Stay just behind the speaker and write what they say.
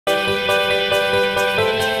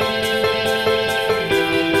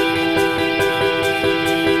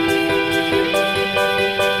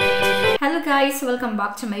guys! Welcome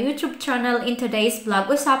back to my YouTube channel. In today's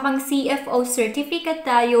vlog, usapang CFO certificate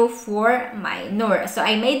tayo for minor. So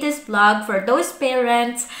I made this vlog for those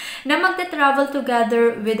parents na magta-travel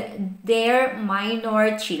together with their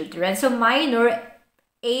minor children. So minor,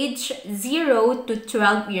 age 0 to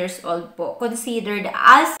 12 years old po. Considered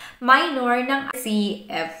as minor ng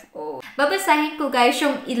CFO. Babasahin ko guys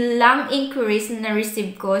yung ilang inquiries na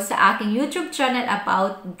receive ko sa aking YouTube channel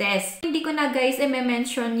about this. Hindi ko na guys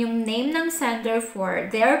i-mention yung name ng sender for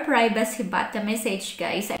their privacy bata message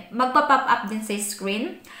guys. Magpa-pop up din sa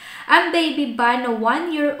screen. Ang baby ba na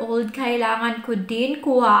 1-year-old kailangan ko din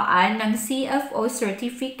kuhaan ng CFO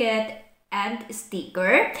certificate and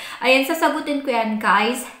sticker. Ayan, sasagutin ko yan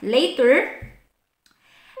guys later.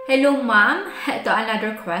 Hello ma'am, ito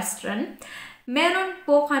another question. Meron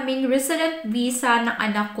po kaming resident visa ng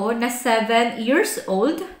anak ko na 7 years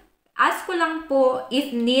old. Ask ko lang po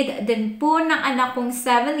if need din po ng anak kong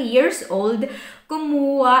 7 years old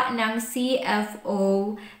kumuha ng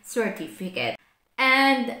CFO certificate.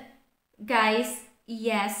 And guys,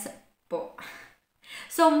 yes po.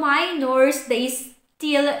 So minors, they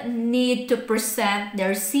still need to present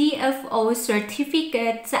their CFO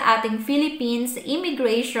certificate sa ating Philippines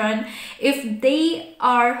immigration if they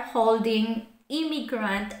are holding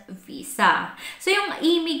immigrant visa. So yung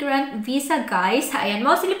immigrant visa guys, ayan,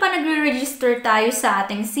 mostly pa nagre-register tayo sa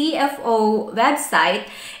ating CFO website.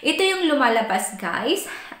 Ito yung lumalabas guys.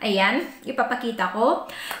 Ayan, ipapakita ko.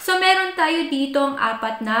 So, meron tayo ditong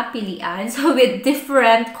 4 na pilian. So, with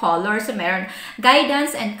different colors. So, meron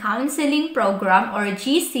Guidance and Counseling Program or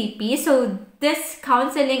GCP. So, this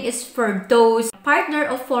counseling is for those partner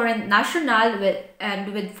of foreign national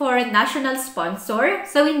with foreign national sponsor.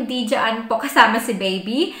 So, hindi dyan po kasama si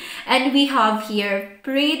baby. And we have here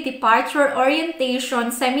Pre-Departure Orientation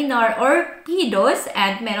Seminar or PDOS.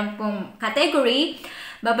 And meron pong category.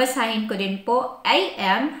 Babasahin ko din po, I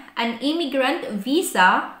am an immigrant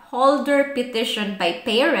visa holder petitioned by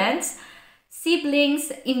parents,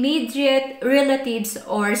 siblings, immediate relatives,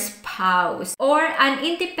 or spouse, or an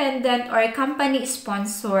independent or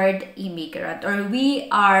company-sponsored immigrant, or we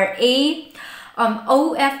are a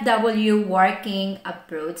OFW working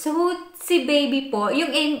abroad. So, si baby po,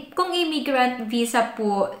 kung immigrant visa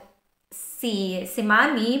po, si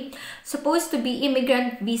mami, supposed to be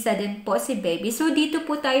immigrant visa din po si baby. So, dito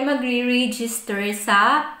po tayo magre-register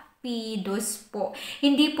sa PDOS po.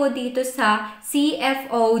 Hindi po dito sa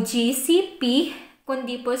CFO GCP,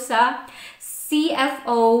 kundi po sa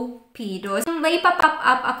CFO PDOS. May pa-pop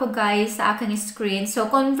up ako guys sa aking screen. So,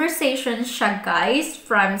 conversation siya guys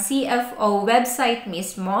from CFO website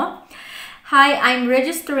mismo. Hi, I'm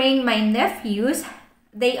registering my nephews.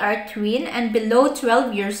 They are twin and below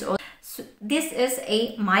 12 years old. So this is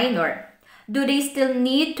a minor. Do they still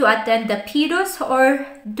need to attend the PDOS or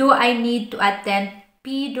do I need to attend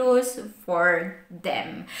PDOS for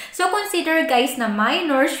them? So consider guys na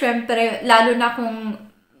minor, syempre lalo na kung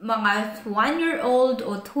mga 1-year-old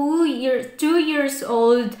o 2 years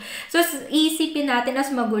old. So isipin natin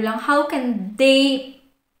as magulang, how can they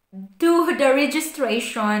do the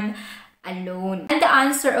registration alone? And the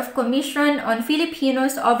answer of Commission on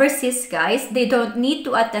Filipinos Overseas guys, they don't need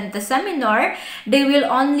to attend the seminar. They will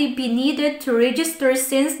only be needed to register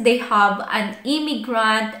since they have an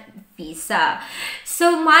immigrant visa.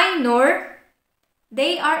 So minor,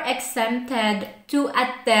 they are exempted to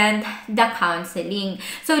attend the counseling.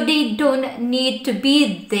 So they don't need to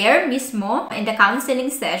be there mismo in the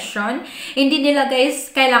counseling session. Hindi nila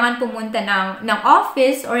guys kailangan pumunta ng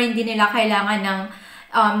office or hindi nila kailangan ng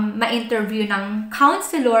ma-interview ng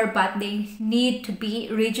counselor, but they need to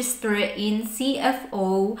be registered in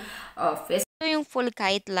CFO office. So yung full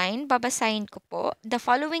guideline, babasahin ko po. The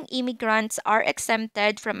following immigrants are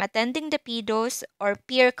exempted from attending the PDOS or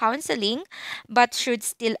peer counseling but should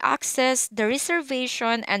still access the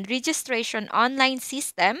reservation and registration online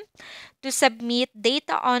system to submit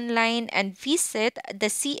data online and visit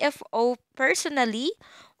the CFO personally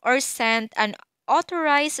or send an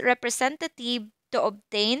authorized representative to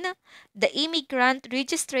obtain the immigrant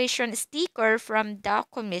registration sticker from the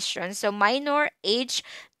commission. So, minor, age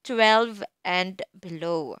 12 and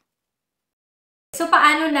below. So,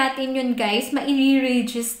 paano natin yun guys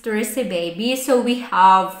ma-i-register si baby? So, we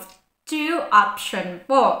have 2 options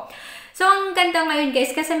po. So, ang ganda ngayon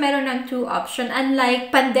guys kasi meron ng 2 options.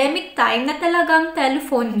 Unlike pandemic time na talagang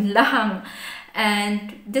telephone lang.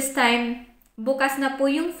 And this time, bukas na po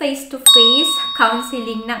yung face-to-face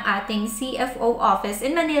counseling ng ating CFO office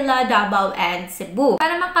in Manila, Davao, and Cebu.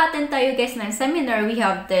 Para maka-attend tayo guys ng seminar, we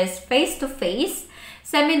have this face-to-face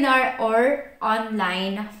seminar or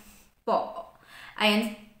online po.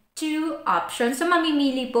 Ayan, two options. So,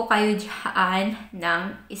 mamimili po kayo dyan ng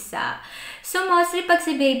isa. So, mostly pag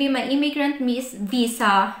si baby may immigrant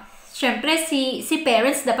visa, syempre si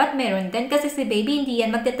parents dapat meron din kasi si baby hindi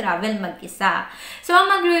yan magte-travel mag-isa. So,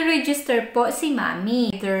 ang magre-register po si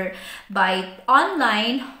mommy either by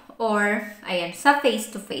online or ayan, sa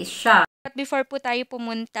face-to-face siya. But before po tayo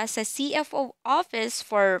pumunta sa CFO office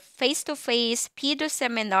for face-to-face PIDO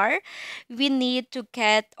seminar, we need to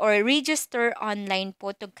get or register online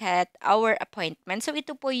po to get our appointment. So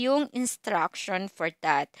ito po yung instruction for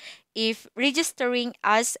that. If registering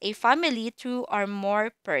as a family, 2 or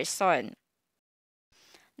more person.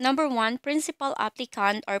 Number 1, principal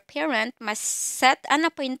applicant or parent must set an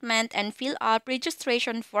appointment and fill out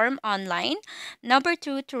registration form online. Number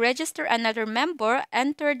 2, to register another member,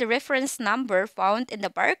 enter the reference number found in the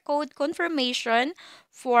barcode confirmation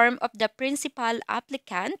form of the principal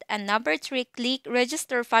applicant. And number 3, click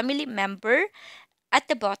register family member at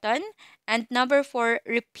the button. And number 4,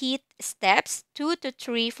 repeat steps 2 to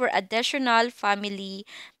 3 for additional family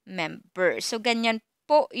members. So, ganyan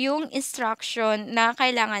po yung instruction na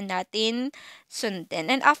kailangan natin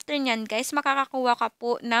sundin. And after nyan, guys, makakakuha ka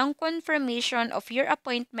po ng confirmation of your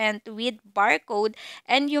appointment with barcode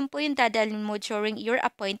and yun po yung dadalhin mo during your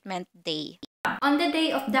appointment day. On the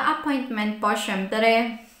day of the appointment po,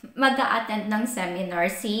 syempre, mag-a-attend ng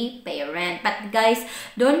seminar si parent. But guys,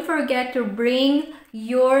 don't forget to bring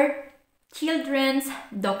your children's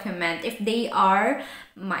document if they are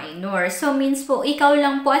minor. So, means po, ikaw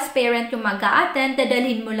lang po as parent yung mag-a-attend,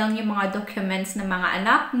 dadalhin mo lang yung mga documents ng mga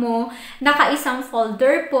anak mo. Naka-isang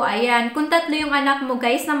folder po, ayan. Kung 3 yung anak mo,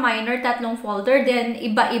 guys, na minor, 3 folder, then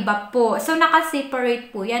iba-iba po. So,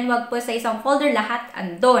 naka-separate po yan. Wag po sa isang folder, lahat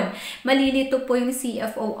andon. Malilito po yung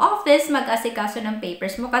CFO office, mag-asikaso ng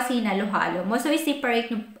papers mo kasi naluhalo mo. So,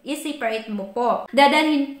 i-separate mo po.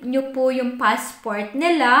 Dadalhin nyo po yung passport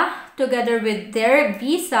nila together with their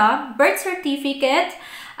visa, birth certificate.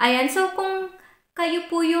 Ayan, so kung kayo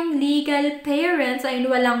po yung legal parents, ayun,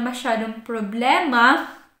 walang masyadong problema.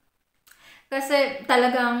 Kasi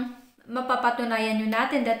talagang mapapatunayan nyo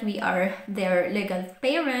natin that we are their legal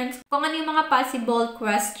parents. Kung ano yung mga possible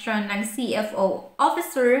question ng CFO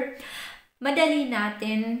officer, madali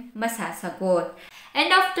natin masasagot. And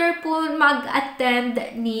after po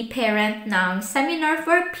mag-attend ni parent ng seminar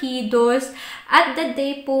for PIDOs, at the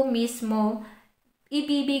day po mismo,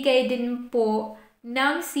 ibibigay din po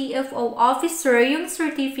ng CFO officer yung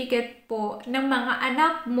certificate po ng mga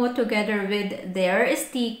anak mo together with their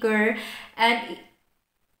sticker. And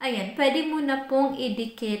ayan, pwede mo na pong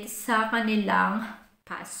idikit sa kanilang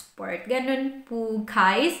passport. Ganun po,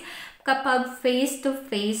 guys, kapag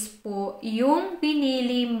face-to-face po yung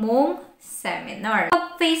pinili mong seminar.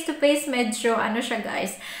 Pag face-to-face, medyo siya,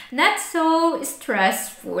 guys, not so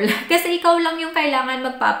stressful. Kasi ikaw lang yung kailangan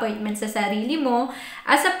magpa-appointment sa sarili mo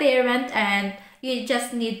as a parent, and you just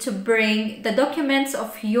need to bring the documents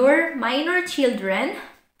of your minor children.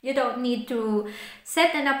 You don't need to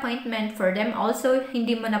set an appointment for them. Also,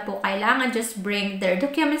 hindi mo na po kailangan, just bring their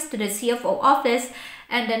documents to the CFO office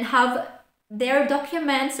and then have their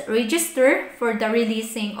documents register for the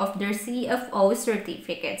releasing of their CFO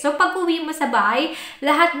certificate. So, pag uwi mo sa bahay,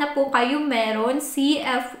 lahat na po kayo meron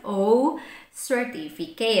CFO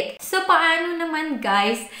certificate. So, paano naman,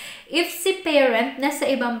 guys, if si parent nasa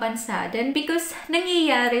ibang bansa din? Because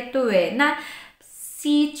nangyayari to na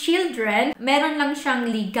si children, meron lang siyang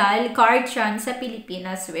legal guardian sa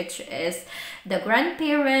Pilipinas, which is the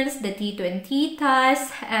grandparents, the tito and titas,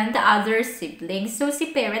 and the other siblings. So, si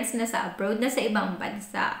parents nasa abroad, nasa ibang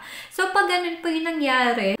bansa. So, pag ganun po yung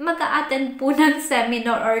nangyari, mag-a-attend po ng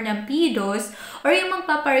seminar or ng PIDOs, or yung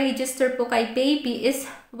magpaparegister po kay baby is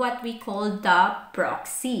what we call the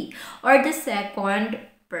proxy, or the second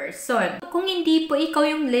person. Kung hindi po ikaw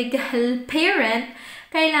yung legal parent,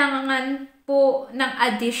 kailangan po ng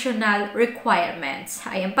additional requirements.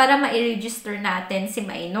 Ayan, para ma-register natin si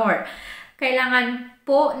minor. Kailangan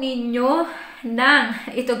po ninyo ng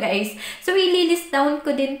ito, guys. So, i-list down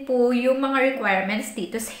ko din po yung mga requirements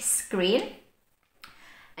dito sa screen.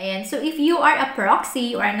 Ayan, so if you are a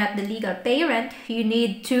proxy, you are not the legal parent, you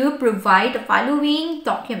need to provide the following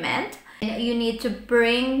document. You need to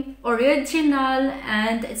bring original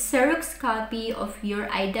and Xerox copy of your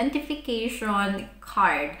identification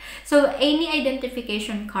card. So, any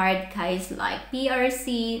identification card, guys, like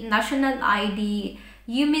PRC, National ID,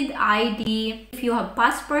 UMID ID. If you have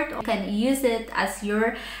passport, you can use it as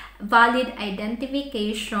your valid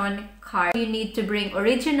identification card. You need to bring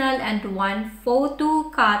original and 1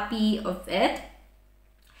 photocopy of it.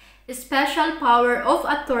 Special power of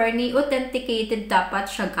attorney, authenticated dapat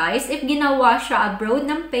siya, guys. If ginawa siya abroad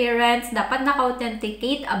ng parents, dapat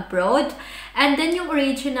naka-authenticate abroad. And then yung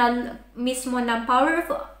original mismo ng power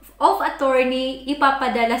of attorney,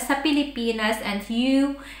 ipapadala sa Pilipinas and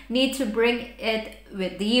you need to bring it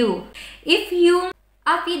with you. If yung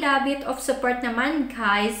affidavit of support naman,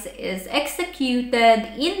 guys, is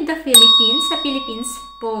executed in the Philippines, sa Philippines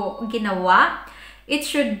po ginawa, it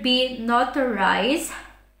should be notarized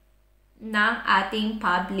ng ating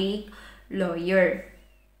public lawyer.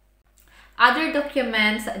 Other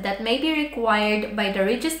documents that may be required by the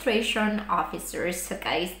registration officers,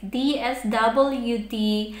 guys, DSWD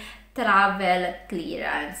travel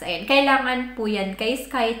clearance. Ayan, kailangan po yan, guys,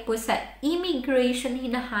 kahit po sa immigration,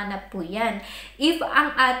 hinahanap po yan. If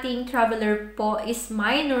ang ating traveler po is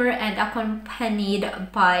minor and accompanied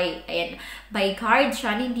by, by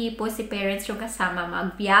guardian, hindi po si parents yung kasama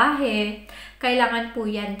magbiyahe, kailangan po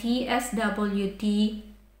yan DSWD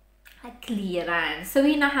clearance. So,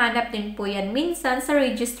 hinahanap din po yan minsan sa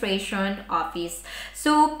registration office.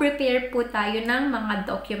 So, prepare po tayo ng mga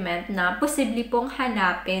document na posible pong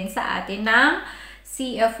hanapin sa atin ng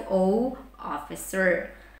CFO officer.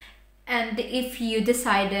 And if you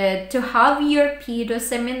decided to have your PIDO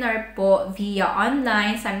seminar po via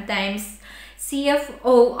online, sometimes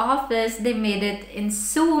CFO office, they made it in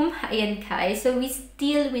Zoom. Ayan, guys. So,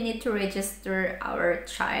 we need to register our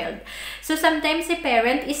child. So, sometimes si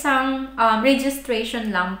parent, isang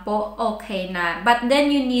registration lang po, okay na. But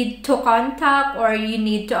then, you need to contact or you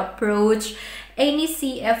need to approach any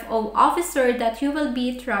CFO officer that you will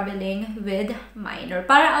be traveling with minor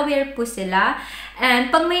para aware po sila. And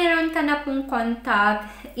pag mayroon ka na pong contact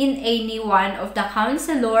in any one of the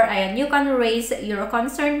counselor, ayan, you can raise your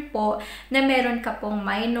concern po na meron ka pong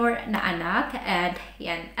minor na anak, and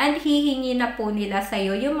yan, and hihingi na po nila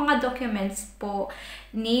sa'yo yung mga documents po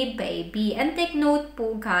ni baby. And take note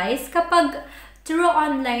po, guys, kapag through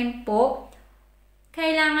online po,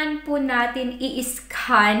 kailangan po natin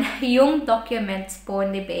i-scan yung documents po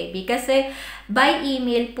ni baby kasi by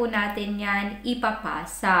email po natin yan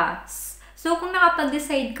ipapasa. So, kung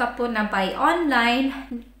nakapag-decide ka po na by online,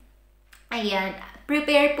 ayan,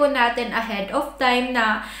 prepare po natin ahead of time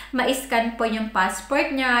na ma-scan po yung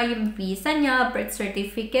passport niya, yung visa niya, birth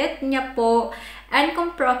certificate niya po, and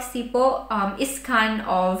kung proxy po, scan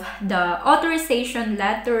of the authorization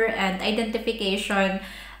letter and identification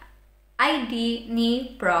ID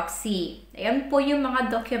ni proxy. Ayan po yung mga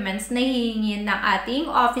documents na hihingin ng ating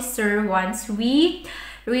officer once we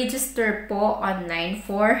register po online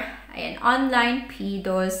for online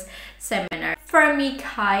PIDOS seminar. For me,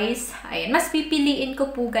 guys, mas pipiliin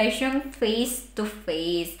ko po, guys, yung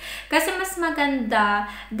face-to-face. Kasi mas maganda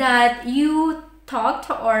that you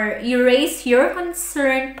talked or you raise your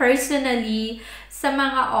concern personally sa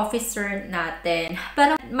mga officer natin.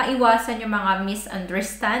 Para maiwasan yung mga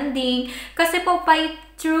misunderstanding. Kasi po, by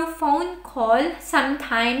through phone call,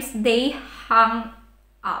 sometimes they hang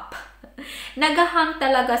up. Nagahang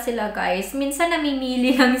talaga sila, guys. Minsan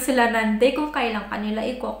namimili lang sila ng day kung kailan kanila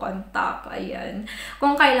i-contact. Ayan.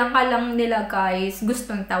 Kung kailan ka lang nila, guys,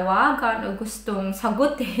 gustong tawagan o gustong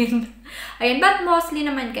sagutin. Ayan. But mostly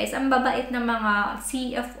naman, guys, ang babait ng mga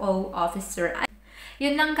CFO officer.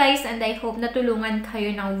 Yun lang, guys, and I hope natulungan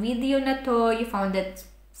kayo ng video na to. You found it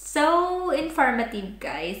so informative,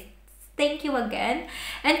 guys. Thank you again.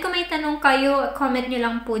 And kung may tanong kayo, comment nyo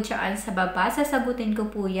lang po dyan sa baba. Sasagutin ko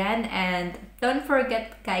po yan. And don't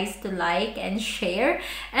forget, guys, to like and share.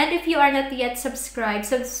 And if you are not yet subscribed,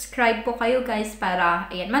 subscribe po kayo, guys, para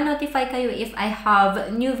ma-notify kayo if I have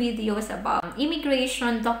new videos about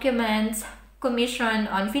immigration documents, Commission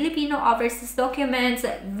on Filipino Overseas Documents,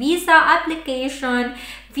 Visa Application,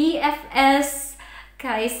 VFS,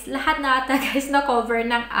 guys, lahat na ata, guys, na-cover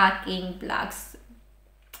ng aking vlogs.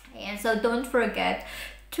 And so don't forget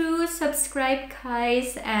to subscribe,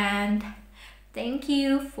 guys, and thank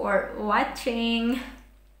you for watching.